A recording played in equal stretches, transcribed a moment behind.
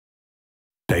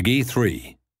Peggy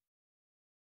 3.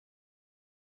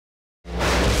 Hey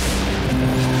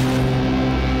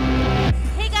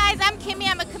guys, I'm Kimmy.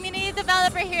 I'm a community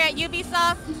developer here at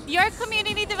Ubisoft. Your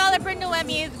community developer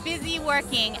Noemi is busy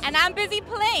working, and I'm busy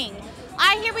playing.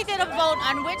 I hear we did a vote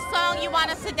on which song you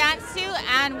want us to dance to,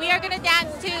 and we are going to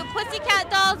dance to Pussycat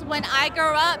Dolls' When I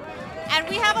Grow Up. And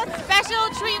we have a special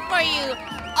treat for you.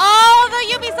 All the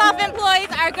Ubisoft employees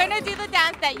are going to do the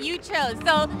dance that you chose.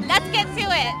 So let's get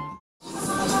to it.